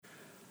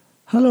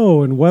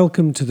Hello and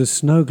welcome to the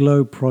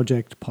Snowglobe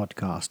Project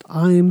podcast.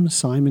 I'm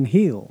Simon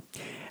Heale,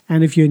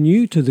 and if you're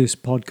new to this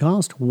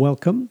podcast,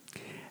 welcome.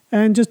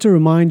 And just to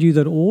remind you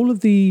that all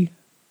of the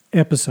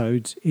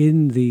episodes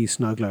in the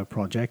Snowglobe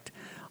Project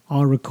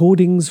are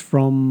recordings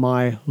from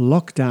my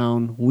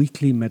lockdown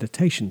weekly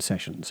meditation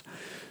sessions.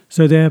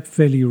 So they're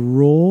fairly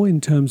raw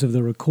in terms of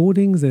the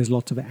recordings. There's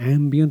lots of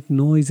ambient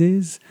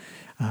noises,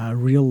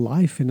 real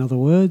life in other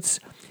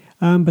words,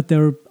 but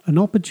they're an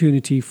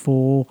opportunity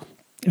for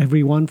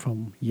everyone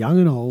from young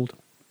and old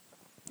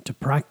to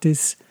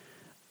practice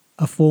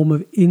a form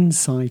of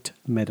insight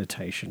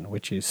meditation,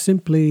 which is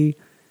simply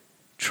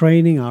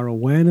training our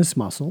awareness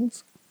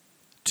muscles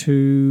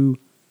to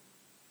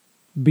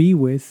be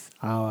with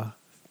our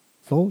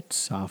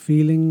thoughts, our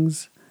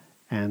feelings,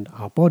 and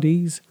our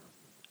bodies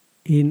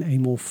in a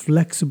more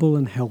flexible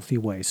and healthy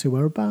way. So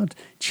we're about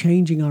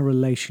changing our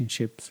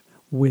relationships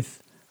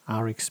with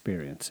our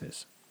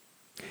experiences.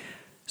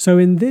 So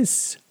in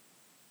this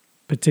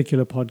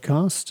particular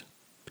podcast,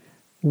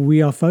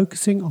 we are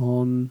focusing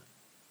on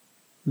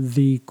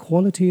the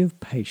quality of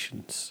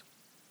patience.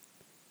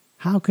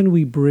 How can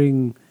we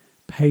bring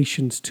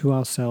patience to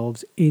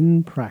ourselves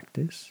in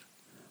practice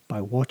by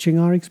watching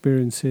our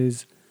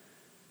experiences,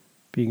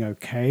 being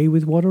okay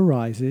with what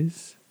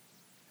arises,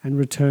 and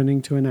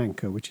returning to an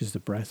anchor, which is the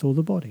breath or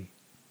the body?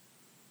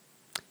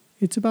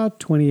 It's about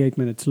 28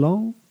 minutes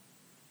long.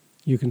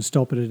 You can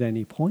stop it at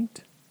any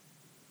point,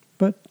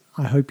 but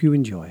I hope you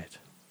enjoy it.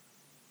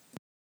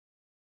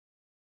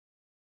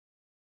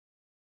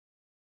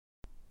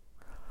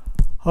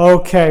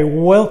 Okay,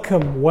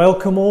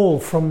 welcome all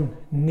from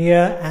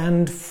near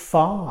and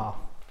far.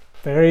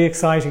 Very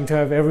exciting to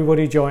have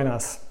everybody join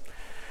us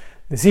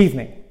this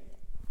evening.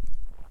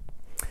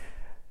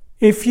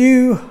 If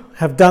you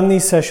have done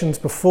these sessions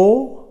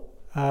before,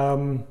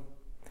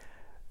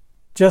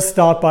 just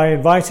start by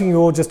inviting you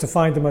all just to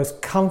find the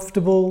most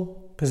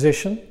comfortable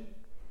position.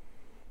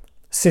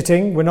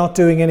 Sitting, we're not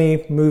doing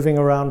any moving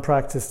around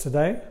practice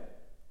today.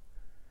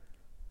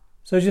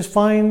 So just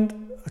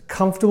find a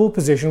comfortable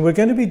position. We're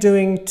going to be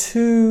doing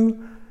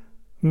two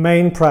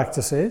main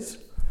practices.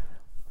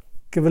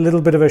 Give a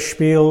little bit of a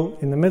spiel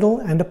in the middle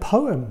and a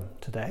poem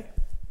today.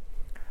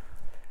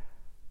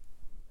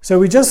 So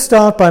we just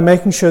start by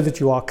making sure that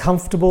you are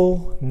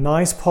comfortable,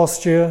 nice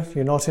posture,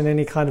 you're not in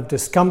any kind of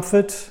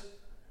discomfort.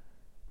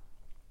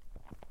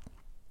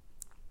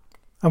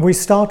 And we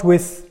start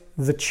with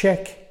the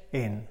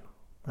check-in.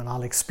 And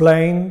I'll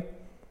explain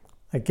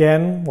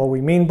again what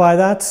we mean by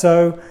that.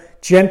 So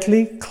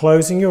gently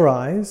closing your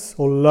eyes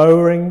or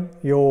lowering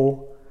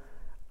your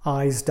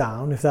eyes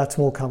down if that's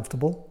more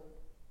comfortable.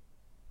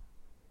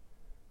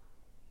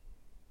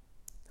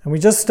 And we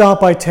just start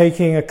by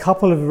taking a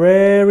couple of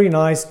very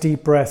nice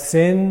deep breaths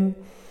in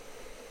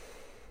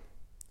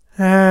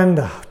and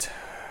out.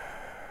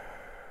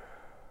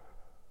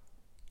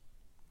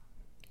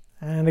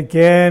 And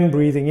again,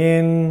 breathing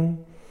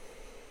in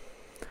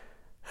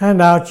and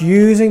out,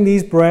 using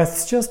these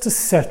breaths just to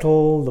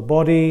settle the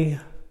body.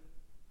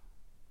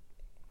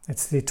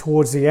 It's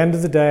towards the end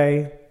of the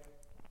day.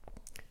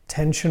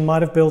 Tension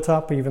might have built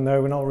up, even though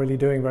we're not really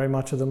doing very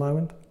much at the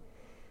moment.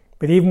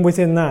 But even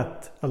within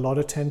that, a lot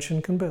of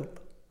tension can build.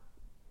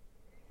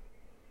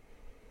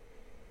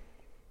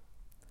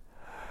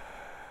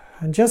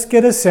 And just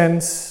get a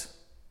sense,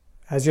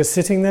 as you're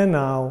sitting there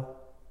now,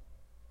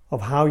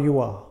 of how you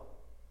are.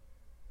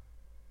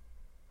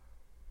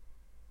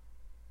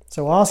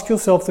 So ask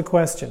yourself the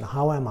question,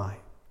 how am I?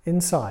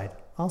 Inside,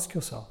 ask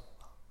yourself.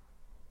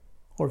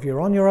 Or if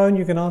you're on your own,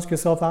 you can ask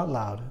yourself out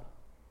loud,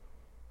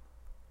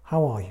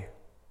 how are you?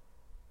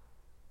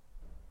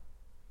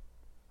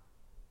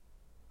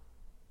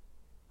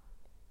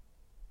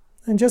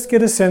 And just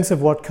get a sense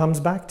of what comes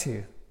back to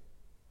you.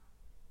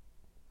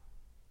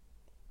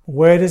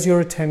 Where does your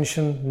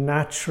attention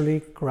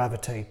naturally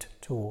gravitate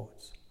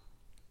towards?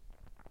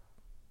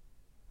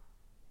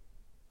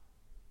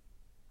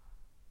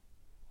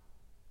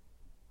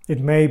 It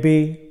may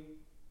be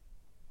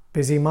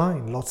busy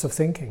mind, lots of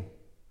thinking.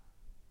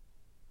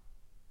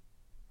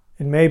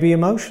 It may be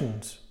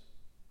emotions,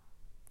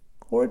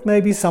 or it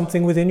may be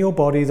something within your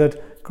body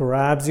that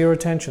grabs your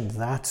attention.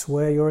 That's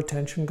where your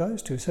attention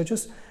goes to. So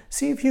just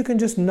see if you can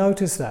just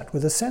notice that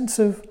with a sense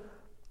of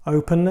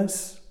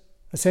openness,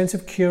 a sense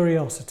of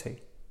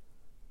curiosity.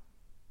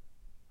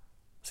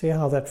 See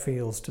how that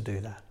feels to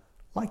do that,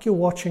 like you're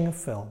watching a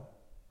film.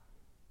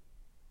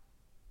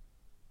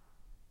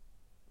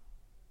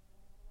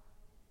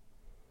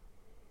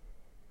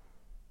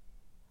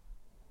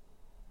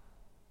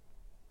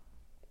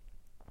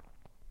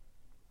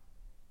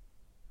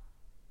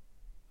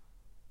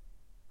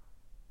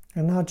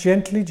 And now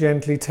gently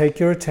take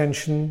your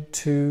attention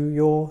to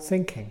your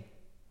thinking.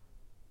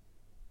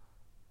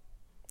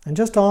 And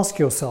just ask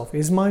yourself,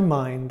 is my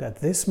mind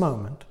at this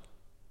moment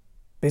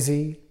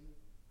busy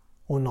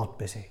or not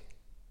busy?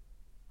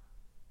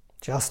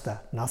 Just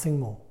that, nothing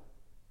more.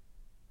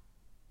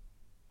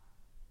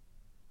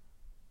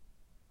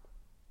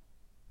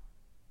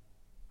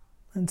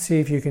 And see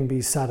if you can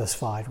be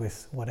satisfied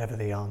with whatever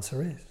the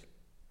answer is.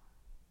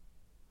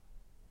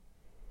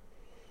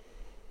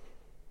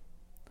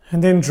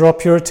 And then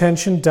drop your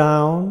attention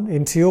down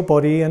into your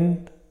body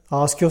and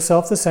ask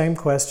yourself the same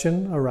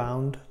question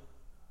around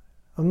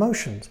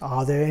emotions.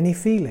 Are there any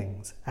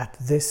feelings at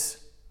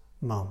this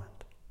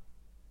moment?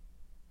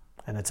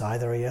 And it's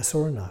either a yes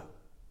or a no.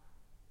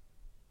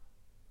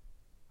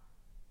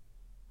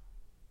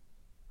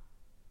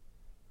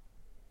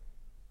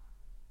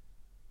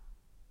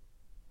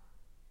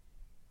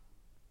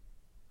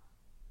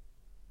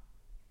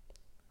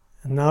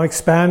 And now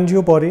expand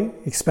your body,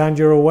 expand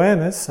your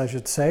awareness, I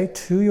should say,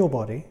 to your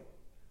body.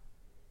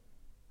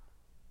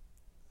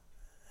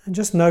 And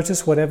just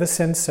notice whatever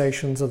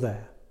sensations are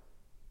there.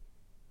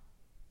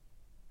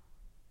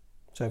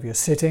 So if you're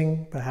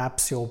sitting,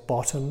 perhaps your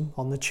bottom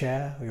on the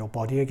chair, or your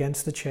body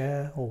against the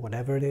chair, or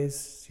whatever it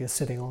is you're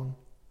sitting on.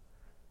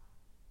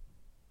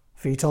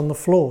 Feet on the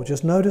floor,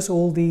 just notice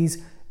all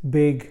these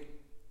big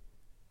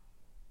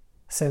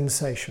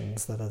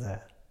sensations that are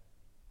there.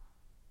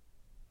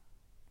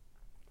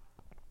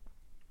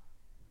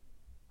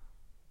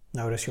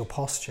 Notice your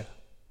posture,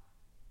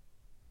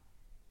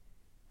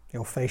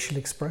 your facial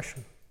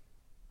expression.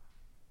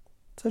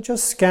 So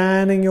just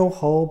scanning your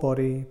whole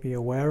body, be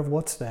aware of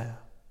what's there.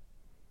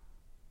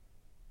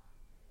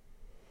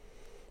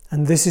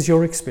 And this is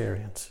your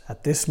experience.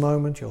 At this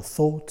moment, your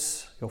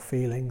thoughts, your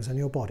feelings, and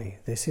your body.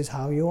 This is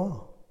how you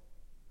are.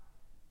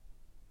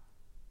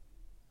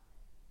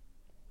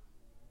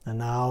 And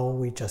now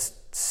we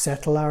just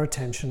settle our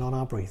attention on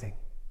our breathing.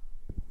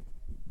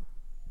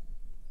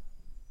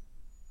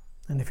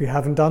 And if you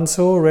haven't done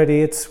so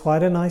already, it's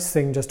quite a nice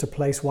thing just to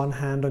place one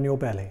hand on your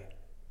belly.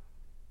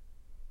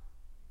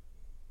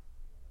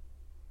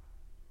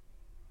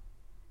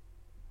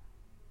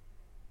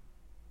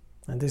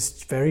 And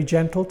this very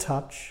gentle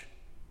touch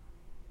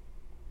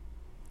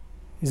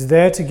is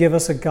there to give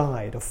us a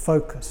guide, a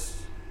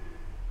focus,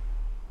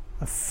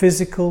 a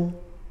physical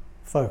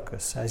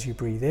focus. As you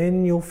breathe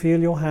in, you'll feel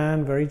your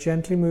hand very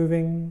gently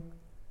moving.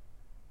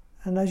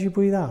 And as you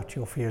breathe out,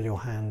 you'll feel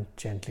your hand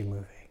gently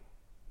moving.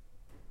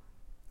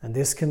 And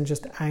this can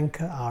just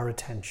anchor our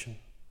attention.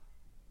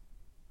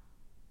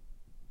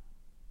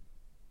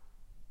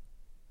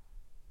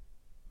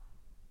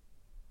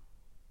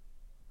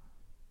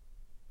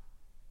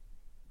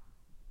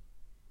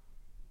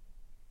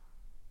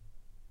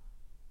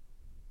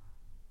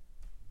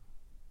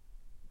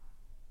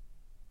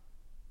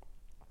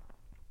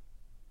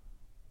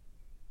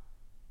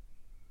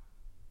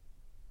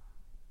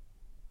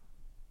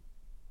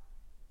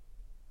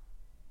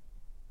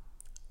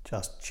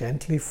 Just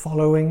gently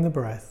following the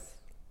breath.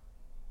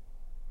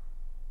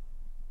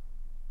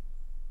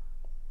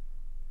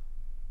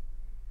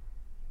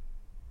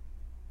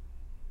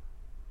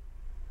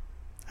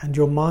 And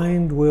your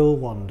mind will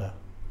wander.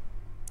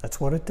 That's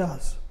what it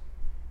does.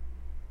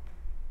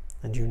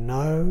 And you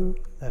know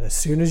that as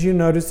soon as you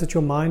notice that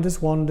your mind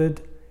has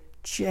wandered,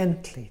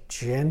 gently,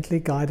 gently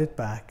guide it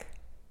back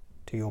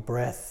to your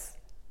breath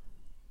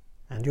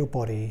and your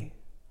body,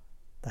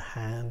 the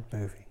hand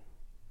moving.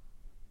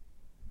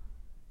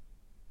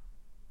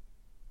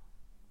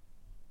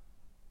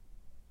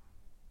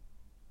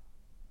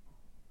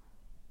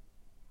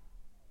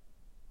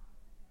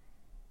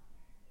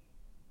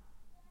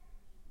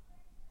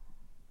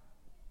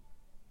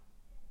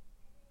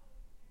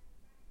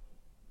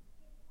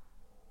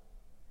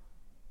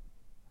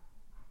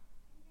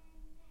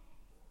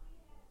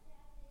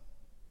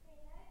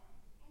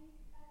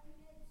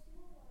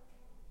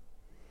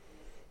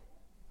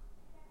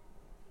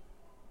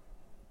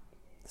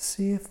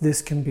 See if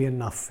this can be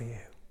enough for you.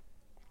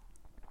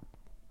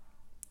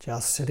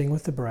 Just sitting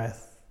with the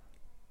breath.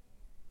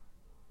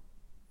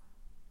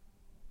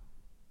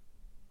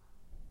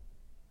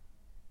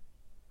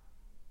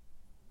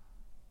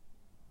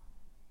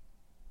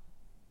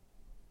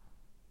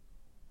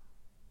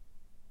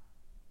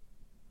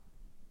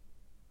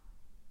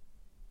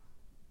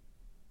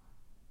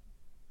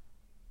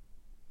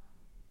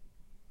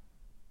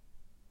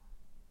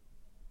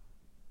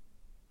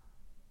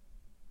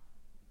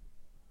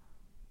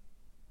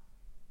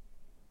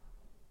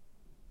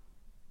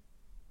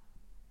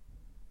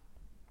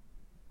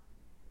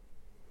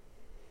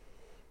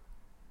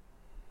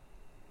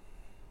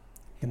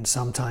 You can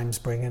sometimes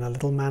bring in a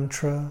little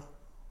mantra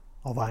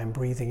of I'm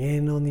breathing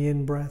in on the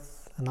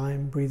in-breath and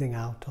I'm breathing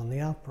out on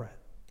the out-breath.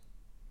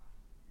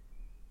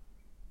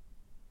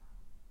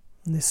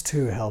 And this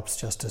too helps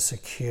just to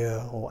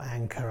secure or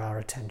anchor our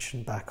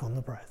attention back on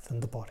the breath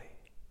and the body.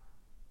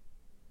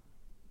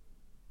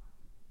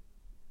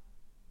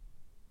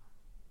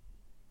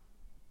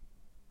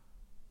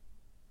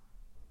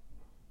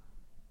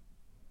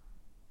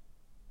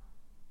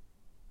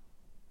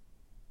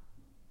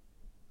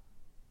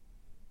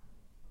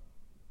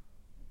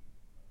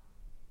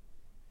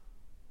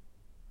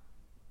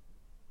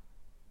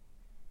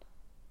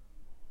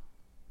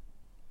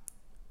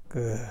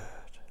 Good.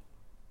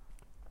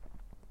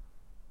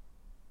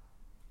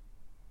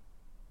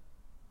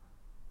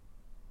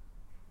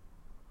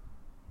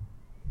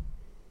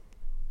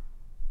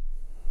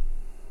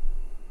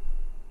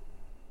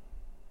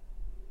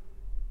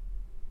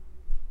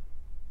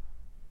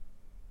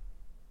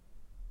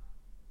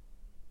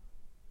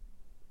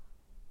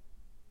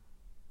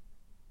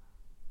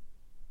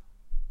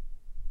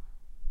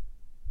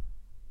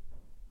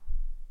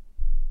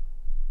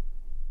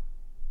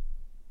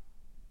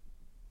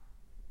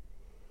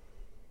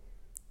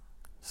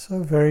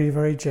 So very,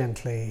 very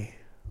gently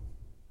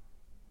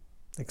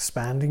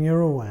expanding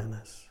your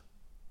awareness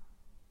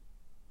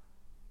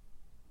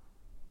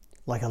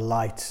like a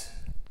light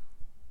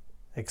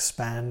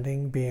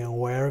expanding, being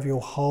aware of your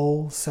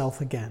whole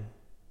self again,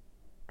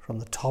 from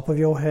the top of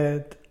your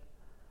head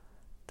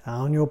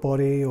down your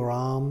body, your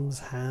arms,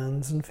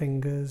 hands and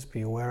fingers.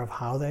 Be aware of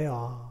how they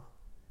are,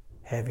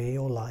 heavy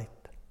or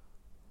light.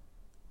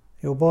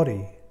 Your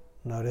body,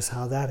 notice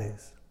how that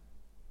is.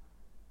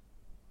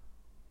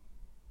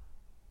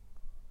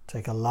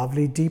 Take a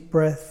lovely deep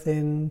breath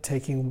in,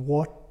 taking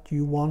what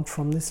you want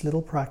from this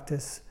little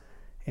practice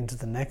into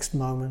the next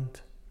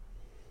moment.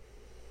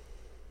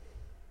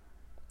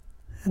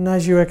 And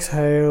as you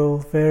exhale,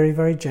 very,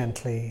 very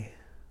gently,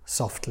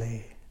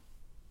 softly,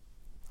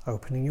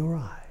 opening your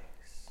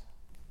eyes.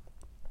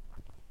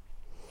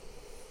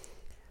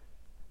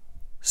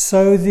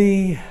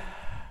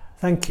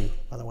 Thank you,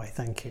 by the way,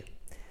 thank you.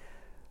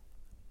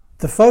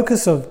 The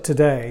focus of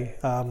today,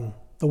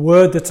 the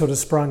word that sort of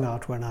sprung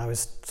out when I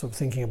was sort of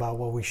thinking about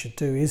what we should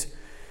do is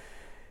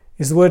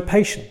the word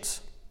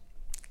patience,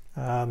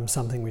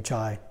 something which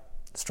I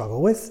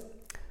struggle with.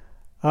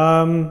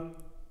 And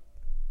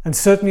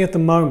certainly at the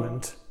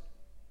moment,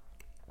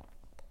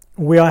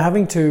 we are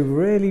having to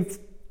really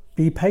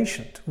be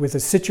patient with a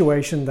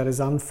situation that is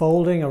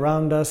unfolding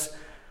around us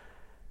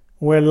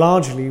where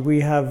largely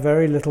we have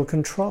very little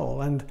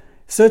control. And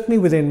certainly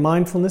within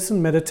mindfulness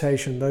and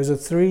meditation, those are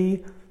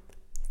three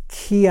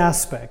key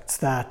aspects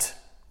that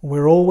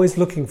we're always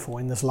looking for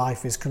in this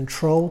life: is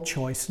control,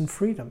 choice, and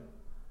freedom.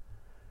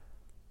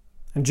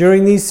 And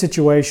during these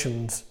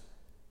situations,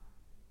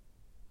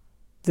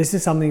 this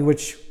is something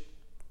which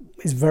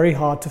is very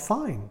hard to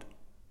find.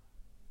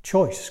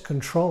 Choice,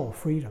 control,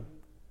 freedom.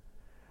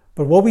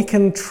 But what we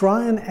can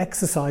try and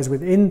exercise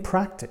within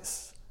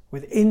practice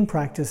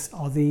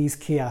are these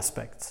key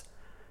aspects.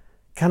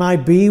 Can I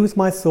be with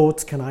my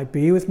thoughts? Can I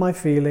be with my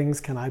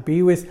feelings? Can I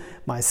be with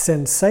my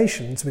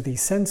sensations, with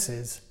these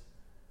senses,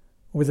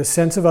 with a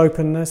sense of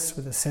openness,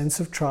 with a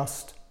sense of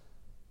trust,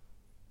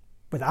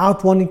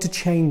 without wanting to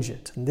change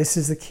it? And this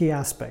is the key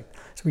aspect.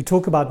 So we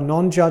talk about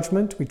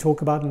non-judgment, we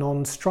talk about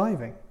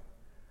non-striving.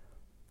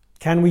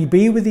 Can we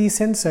be with these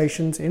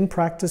sensations in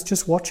practice,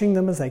 just watching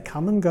them as they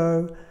come and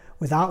go,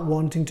 without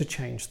wanting to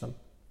change them?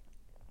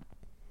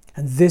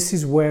 And this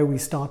is where we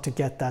start to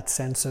get that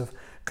sense of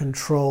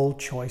control,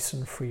 choice,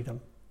 and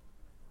freedom.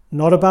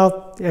 Not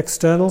about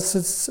external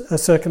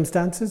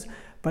circumstances,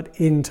 but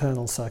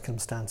internal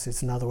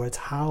circumstances. In other words,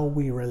 how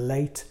we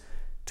relate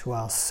to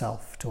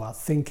ourself, to our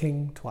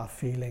thinking, to our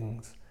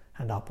feelings,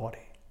 and our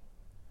body.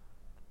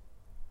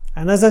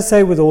 And as I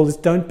say with all this,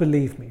 don't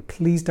believe me.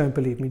 Please don't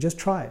believe me. Just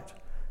try it.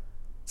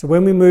 So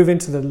when we move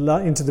into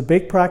the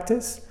big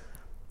practice,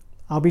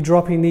 I'll be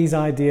dropping these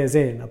ideas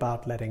in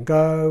about letting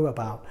go,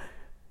 about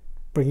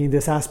bringing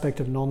this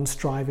aspect of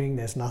non-striving,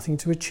 there's nothing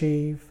to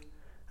achieve,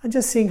 and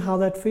just seeing how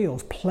that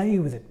feels. Play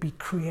with it, be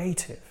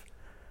creative.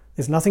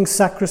 There's nothing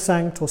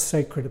sacrosanct or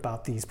sacred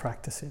about these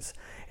practices.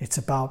 It's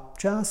about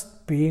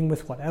just being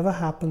with whatever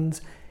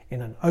happens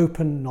in an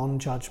open,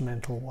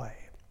 non-judgmental way.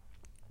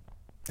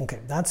 Okay,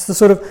 that's the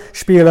sort of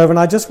spiel over, and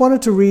I just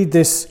wanted to read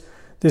this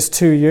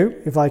to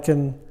you, if I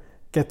can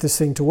get this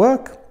thing to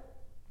work.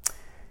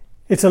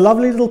 It's a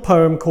lovely little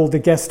poem called The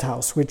Guest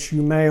House, which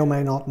you may or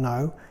may not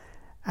know.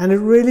 And it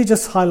really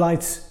just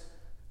highlights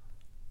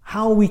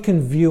how we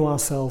can view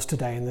ourselves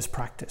today in this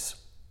practice.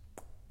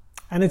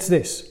 And it's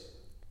this: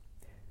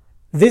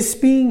 this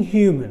being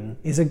human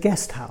is a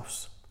guest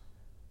house.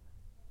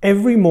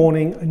 Every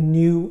morning a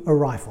new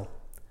arrival,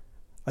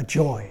 a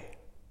joy,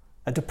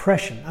 a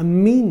depression, a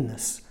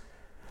meanness,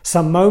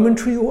 some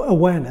momentary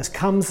awareness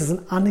comes as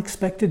an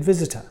unexpected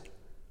visitor.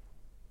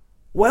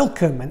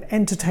 Welcome and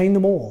entertain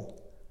them all.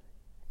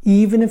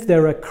 Even if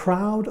they're a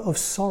crowd of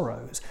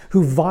sorrows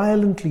who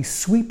violently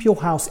sweep your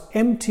house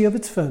empty of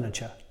its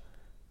furniture,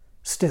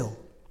 still,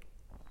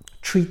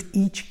 treat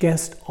each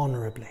guest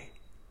honorably.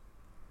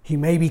 He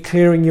may be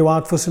clearing you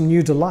out for some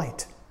new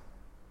delight.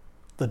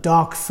 The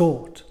dark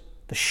thought,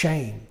 the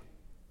shame,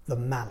 the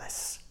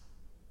malice.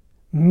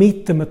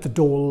 Meet them at the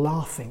door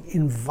laughing.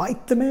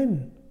 Invite them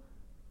in.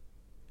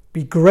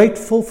 Be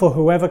grateful for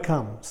whoever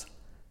comes,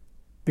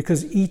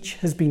 because each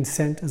has been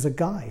sent as a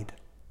guide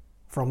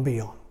from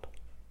beyond.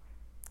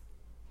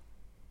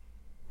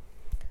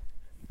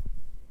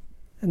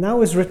 And that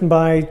was written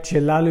by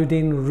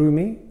Jalaluddin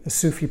Rumi, a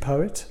Sufi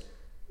poet,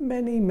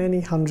 many,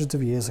 many hundreds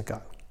of years ago.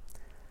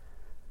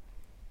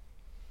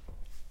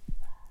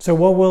 So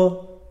what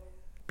we'll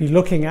be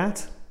looking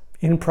at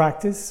in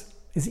practice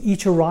is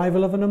each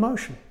arrival of an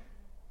emotion.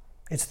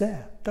 It's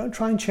there. Don't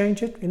try and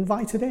change it.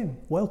 Invite it in.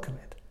 Welcome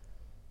it.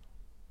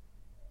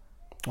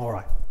 All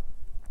right.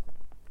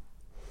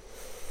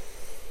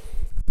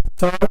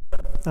 So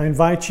I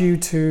invite you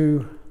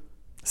to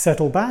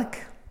settle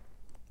back.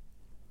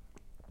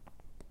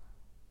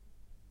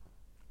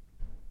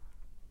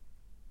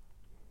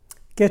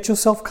 Get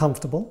yourself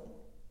comfortable.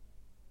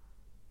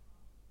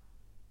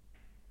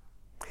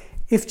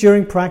 If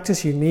during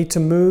practice you need to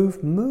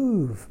move,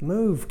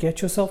 move.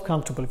 Get yourself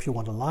comfortable. If you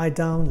want to lie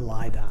down,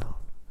 lie down.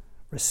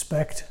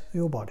 Respect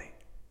your body.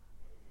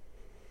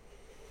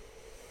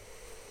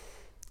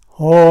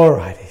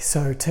 Alrighty,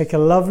 so take a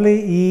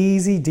lovely,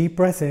 easy, deep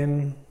breath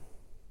in.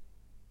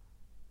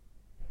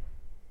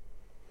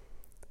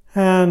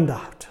 And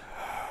out.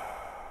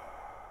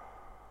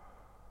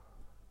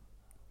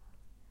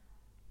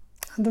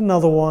 And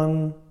another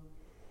one.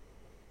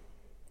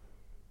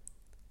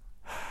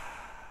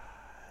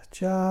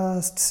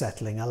 Just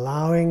settling,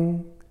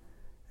 allowing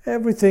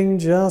everything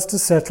just to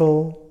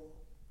settle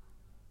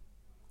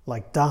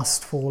like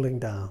dust falling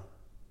down.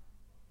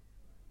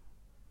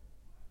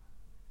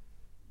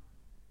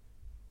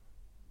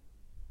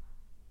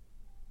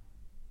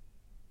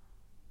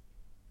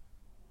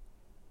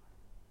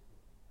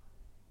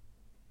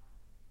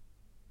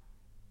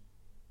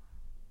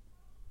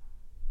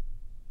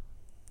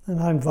 And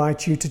I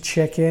invite you to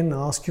check in,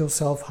 ask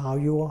yourself how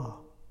you are.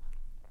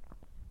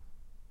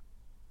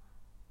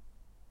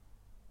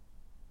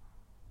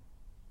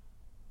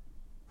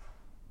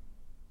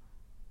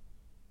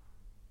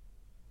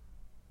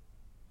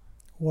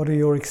 What are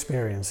your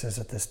experiences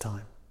at this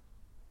time?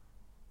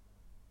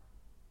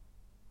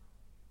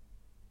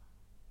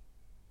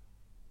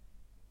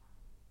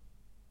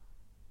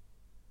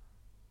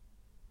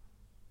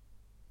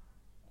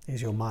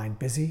 Is your mind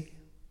busy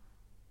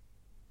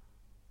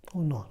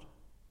or not?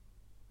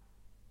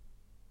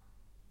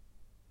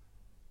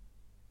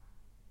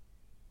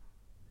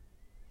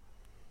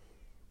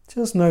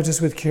 Just notice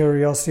with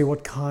curiosity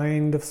what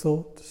kind of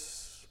thoughts.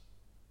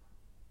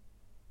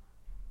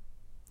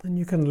 And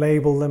you can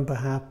label them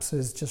perhaps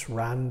as just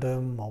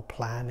random or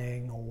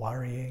planning or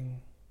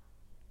worrying.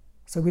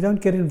 So we don't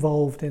get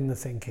involved in the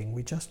thinking,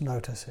 we just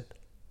notice it.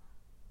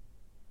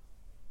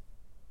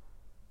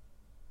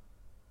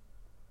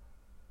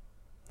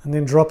 And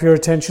then drop your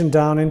attention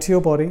down into your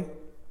body.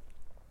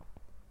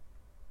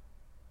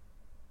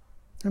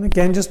 And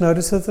again, just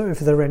notice if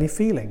there are any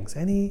feelings,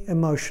 any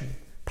emotion,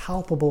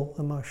 palpable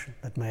emotion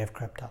that may have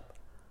crept up.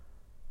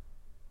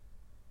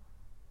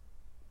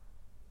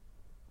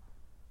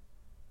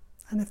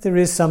 And if there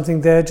is something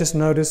there, just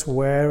notice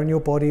where in your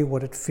body,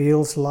 what it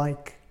feels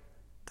like.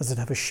 Does it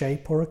have a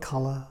shape or a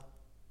color?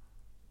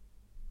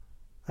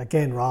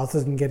 Again, rather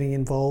than getting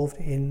involved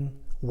in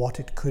what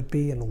it could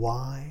be and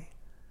why,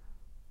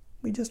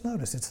 we just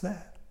notice it's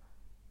there.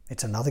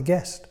 It's another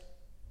guest.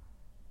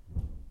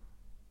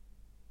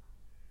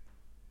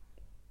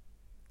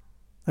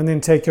 And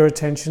then take your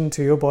attention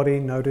to your body.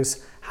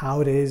 Notice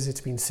how it is.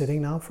 It's been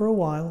sitting now for a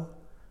while.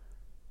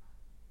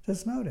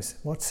 Just notice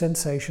what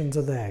sensations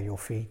are there. Your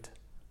feet,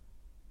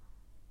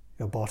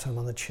 your bottom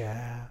on the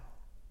chair,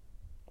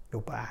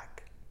 your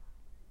back.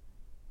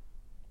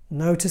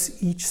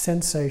 Notice each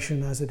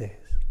sensation as it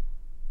is.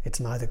 It's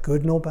neither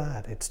good nor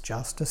bad. It's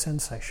just a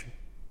sensation.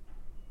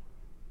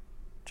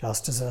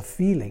 Just as a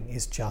feeling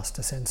is just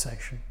a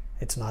sensation.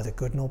 It's neither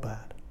good nor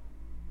bad.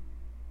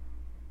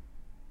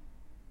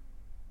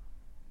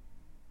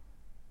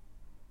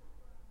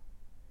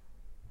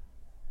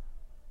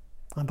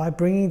 And by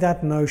bringing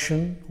that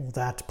notion or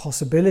that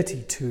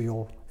possibility to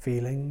your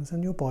feelings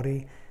and your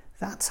body,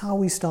 that's how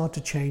we start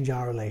to change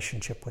our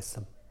relationship with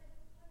them,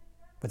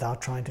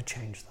 without trying to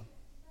change them.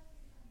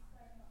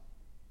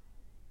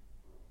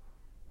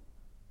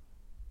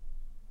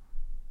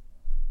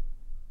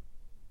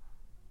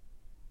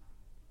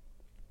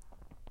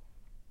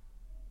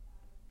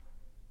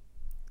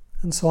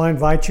 And so I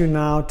invite you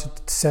now to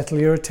settle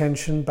your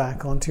attention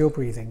back onto your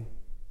breathing.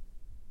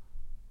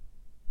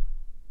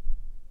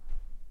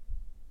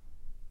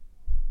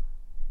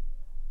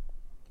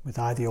 With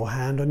either your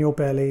hand on your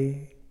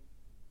belly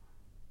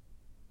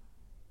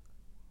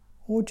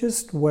or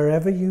just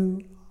wherever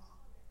you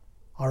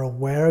are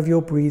aware of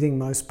your breathing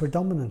most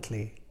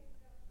predominantly.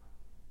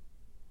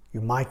 You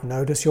might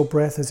notice your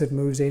breath as it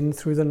moves in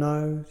through the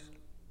nose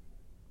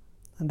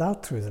and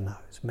out through the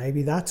nose.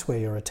 Maybe that's where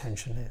your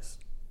attention is.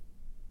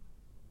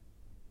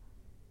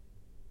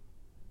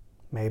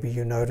 Maybe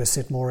you notice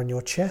it more in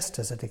your chest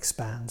as it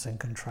expands and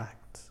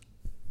contracts.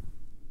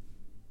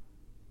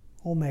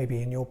 Or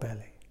maybe in your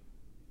belly.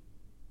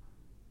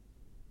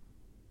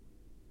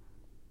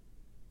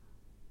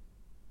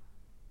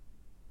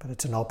 But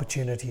it's an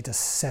opportunity to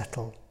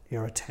settle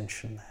your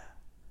attention there.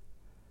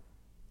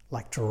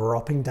 Like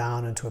dropping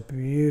down into a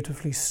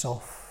beautifully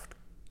soft,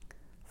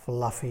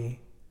 fluffy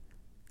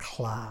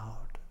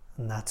cloud.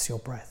 And that's your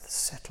breath.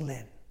 Settle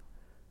in.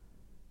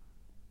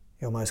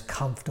 Your most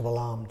comfortable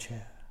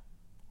armchair.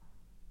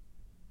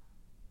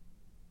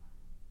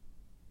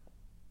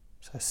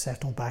 So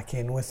settle back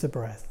in with the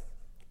breath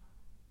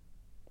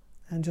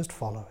and just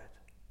follow it.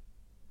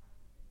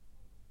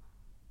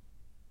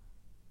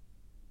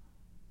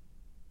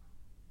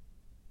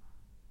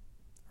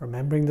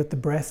 Remembering that the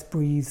breath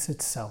breathes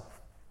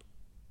itself.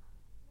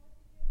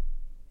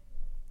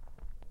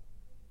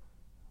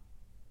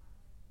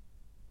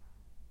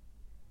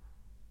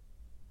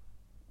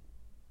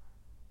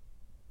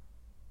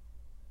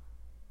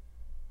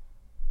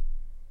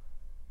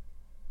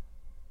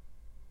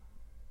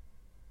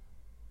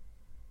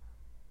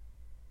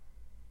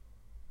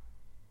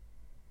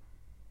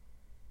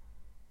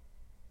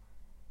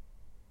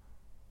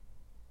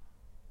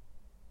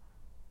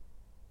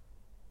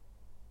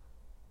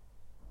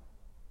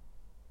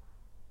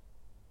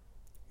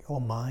 your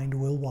mind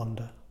will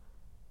wander.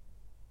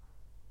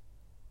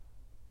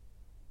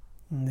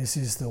 And this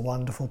is the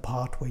wonderful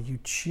part where you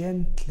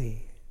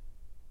gently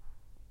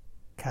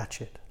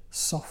catch it,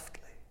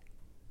 softly,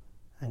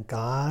 and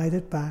guide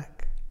it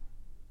back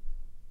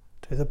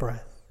to the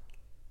breath.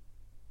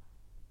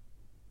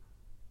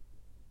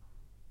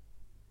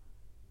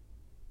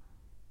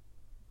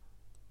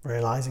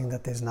 Realizing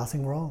that there's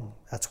nothing wrong.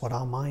 That's what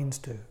our minds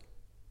do.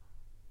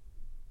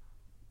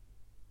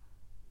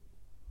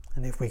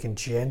 And if we can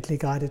gently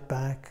guide it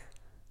back,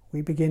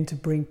 we begin to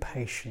bring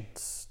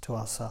patience to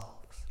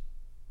ourselves.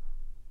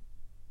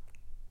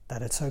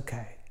 That it's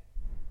okay.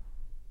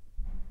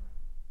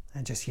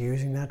 And just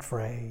using that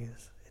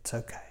phrase, it's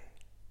okay,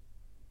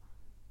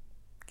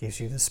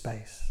 gives you the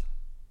space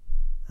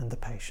and the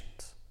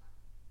patience.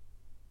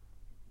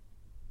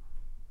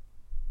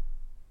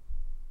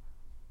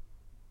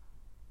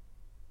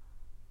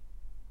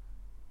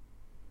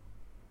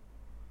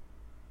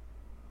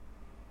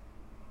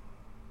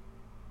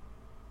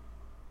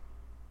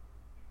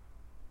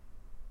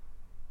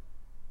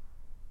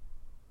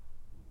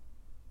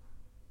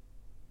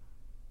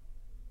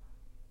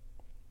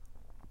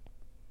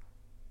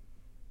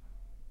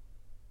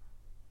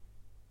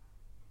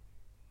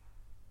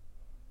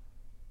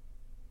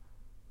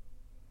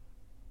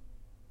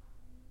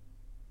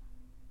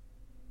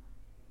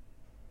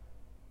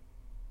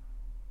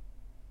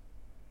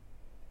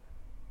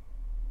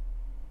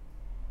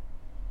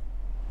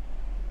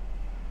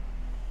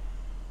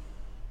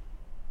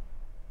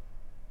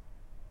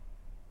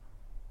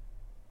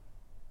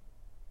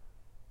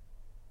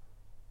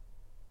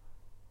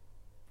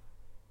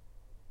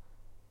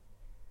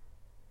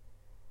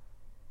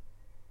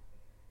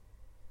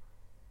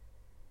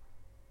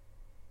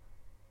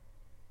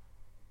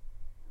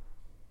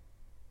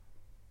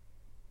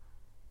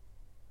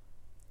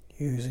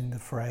 Using the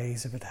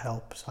phrase, if it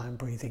helps, I'm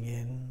breathing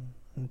in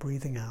and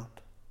breathing out.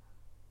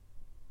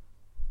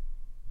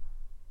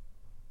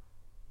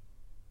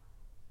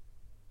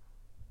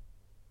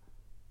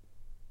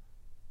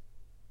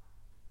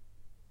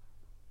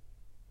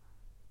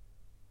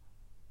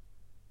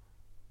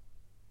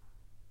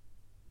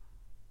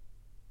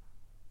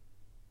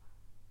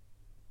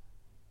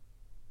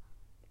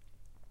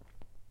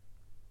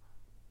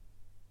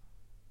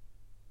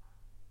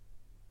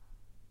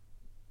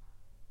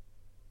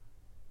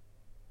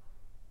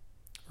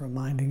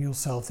 Reminding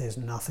yourself there's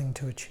nothing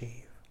to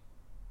achieve.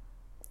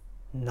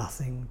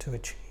 Nothing to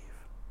achieve.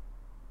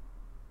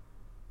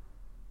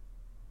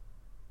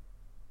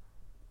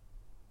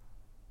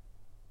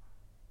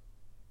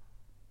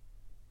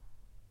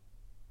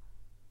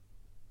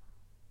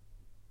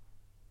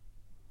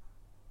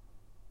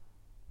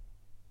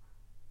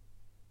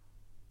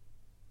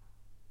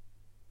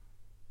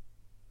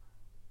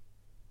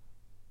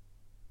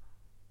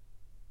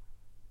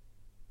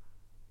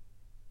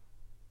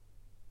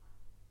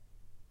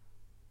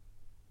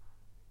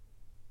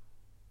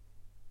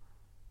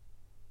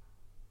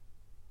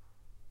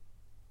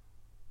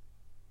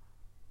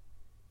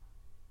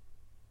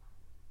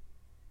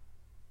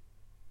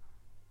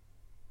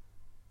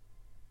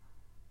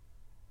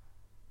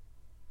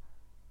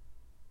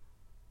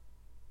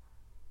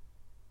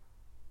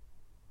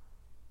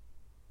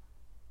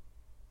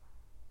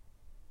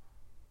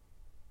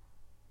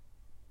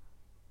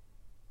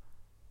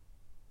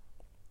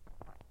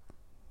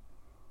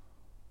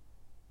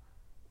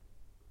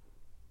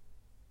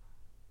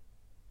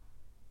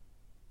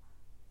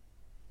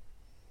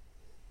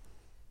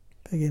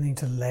 Beginning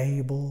to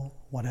label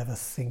whatever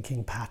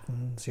thinking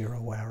patterns you're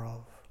aware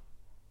of.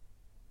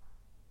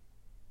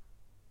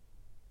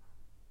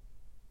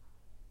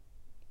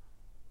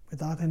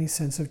 Without any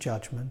sense of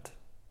judgment,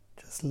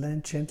 just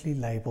gently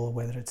label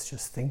whether it's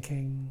just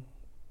thinking,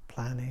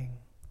 planning,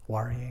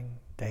 worrying,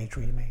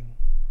 daydreaming.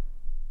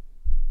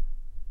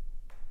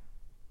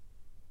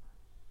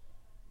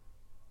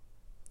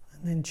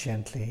 And then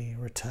gently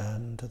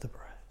return to the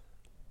breath.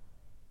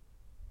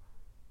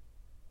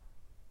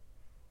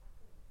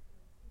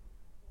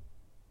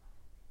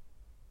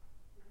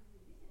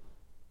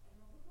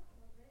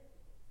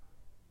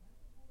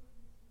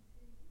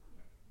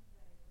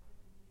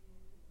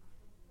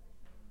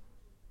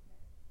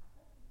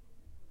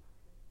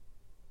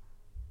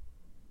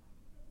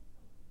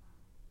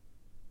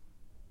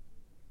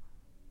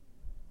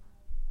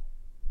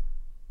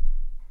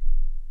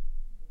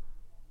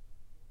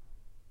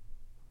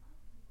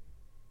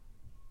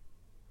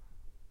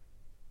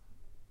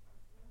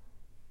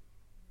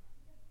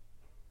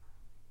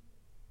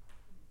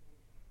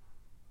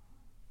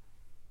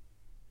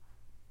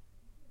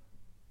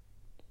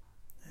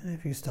 And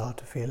if you start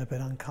to feel a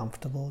bit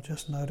uncomfortable,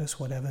 just notice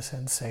whatever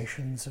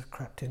sensations have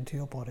crept into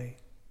your body.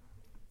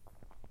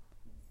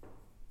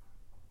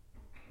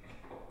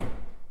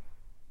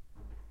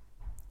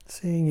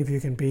 Seeing if you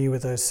can be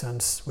with those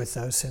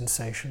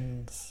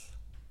sensations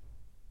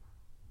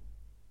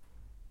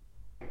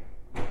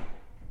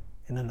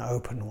in an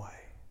open way.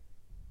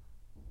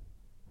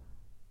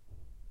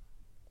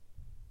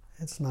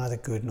 It's neither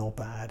good nor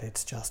bad,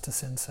 it's just a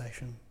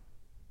sensation.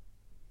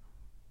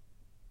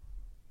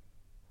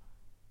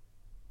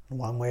 And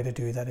one way to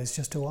do that is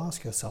just to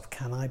ask yourself,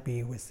 can I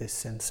be with this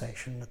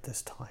sensation at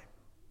this time?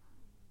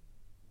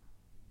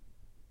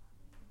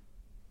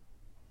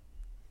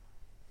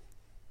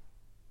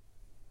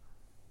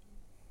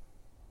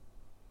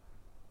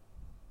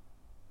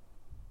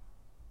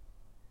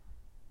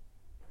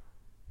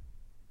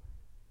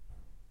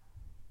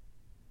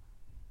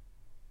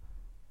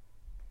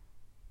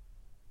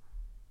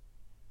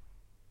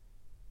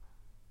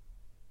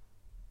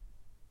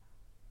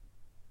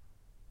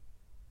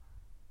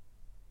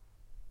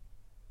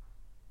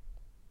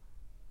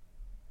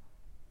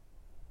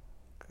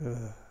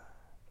 Good.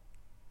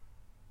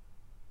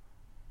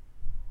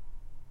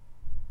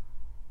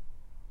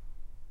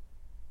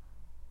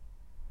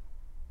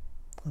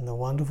 And the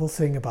wonderful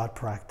thing about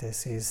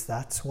practice is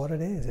that's what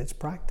it is. It's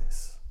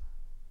practice.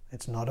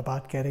 It's not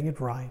about getting it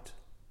right.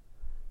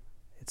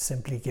 It's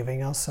simply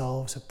giving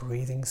ourselves a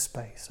breathing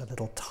space, a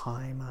little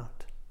time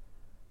out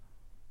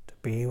to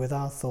be with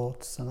our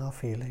thoughts and our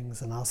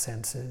feelings and our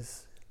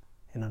senses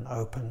in an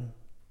open,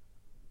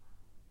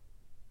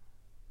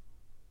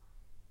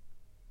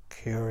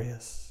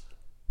 curious,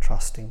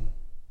 trusting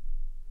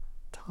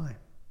time.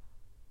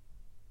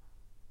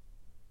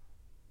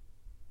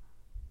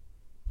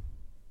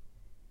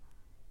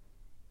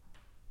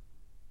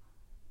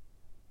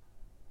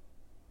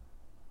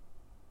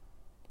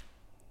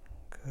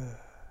 Good.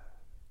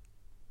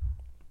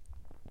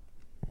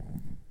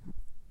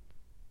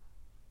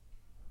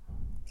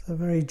 So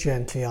very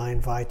gently I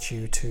invite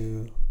you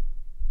to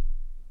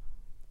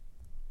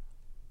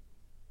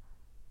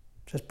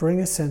just bring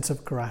a sense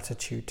of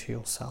gratitude to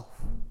yourself.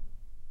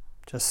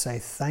 Just say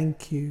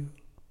thank you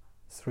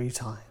 3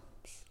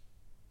 times.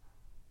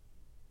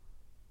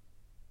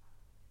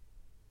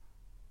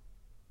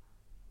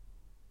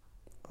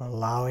 For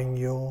allowing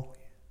you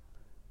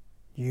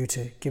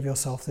to give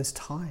yourself this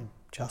time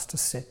just to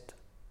sit.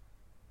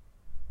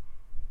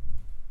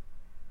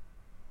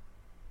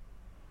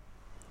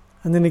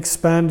 And then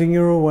expanding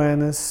your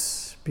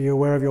awareness, be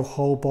aware of your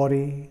whole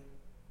body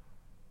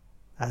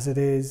as it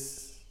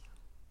is.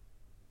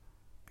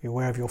 Be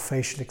aware of your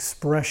facial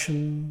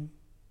expression.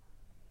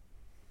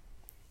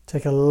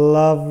 Take a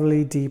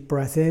lovely deep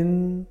breath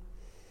in.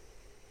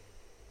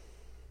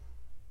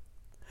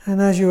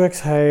 And as you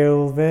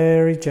exhale,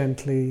 very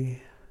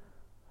gently,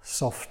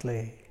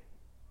 softly,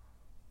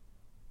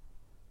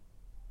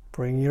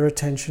 bring your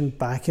attention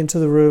back into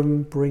the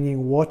room,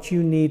 bringing what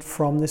you need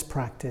from this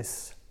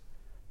practice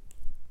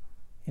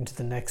into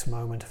the next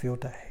moment of your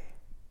day.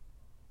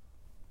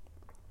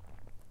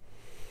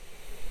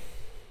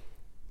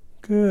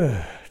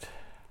 Good.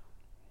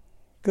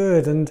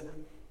 Good. And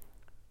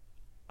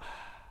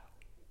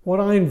what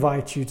I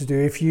invite you to do,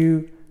 if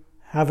you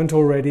haven't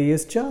already,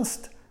 is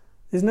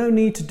there's no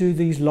need to do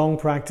these long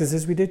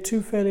practices. We did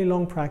 2 fairly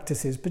long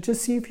practices, but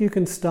just see if you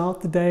can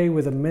start the day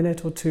with a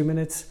minute or 2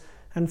 minutes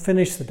and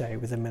finish the day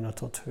with a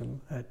minute or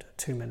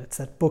 2 minutes.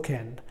 That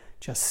bookend,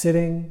 just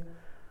sitting.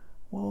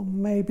 Well,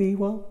 maybe,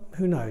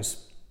 who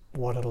knows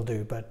what it'll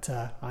do, but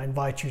I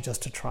invite you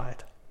just to try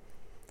it.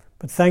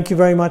 But thank you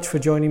very much for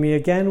joining me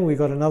again. We've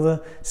got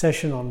another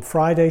session on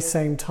Friday,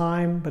 same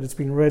time, but it's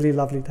been really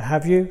lovely to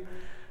have you.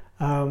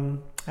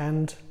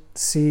 And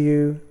see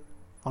you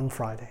on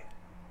Friday.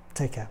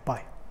 Take care.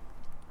 Bye.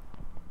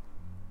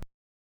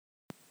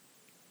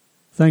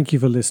 Thank you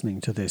for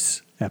listening to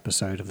this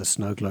episode of the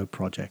Snowglobe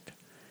Project.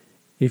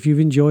 If you've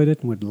enjoyed it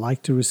and would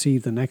like to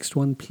receive the next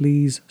one,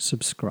 please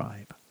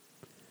subscribe.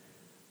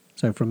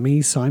 So from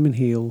me, Simon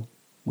Heale,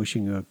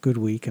 wishing you a good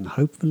week and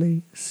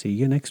hopefully see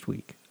you next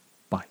week.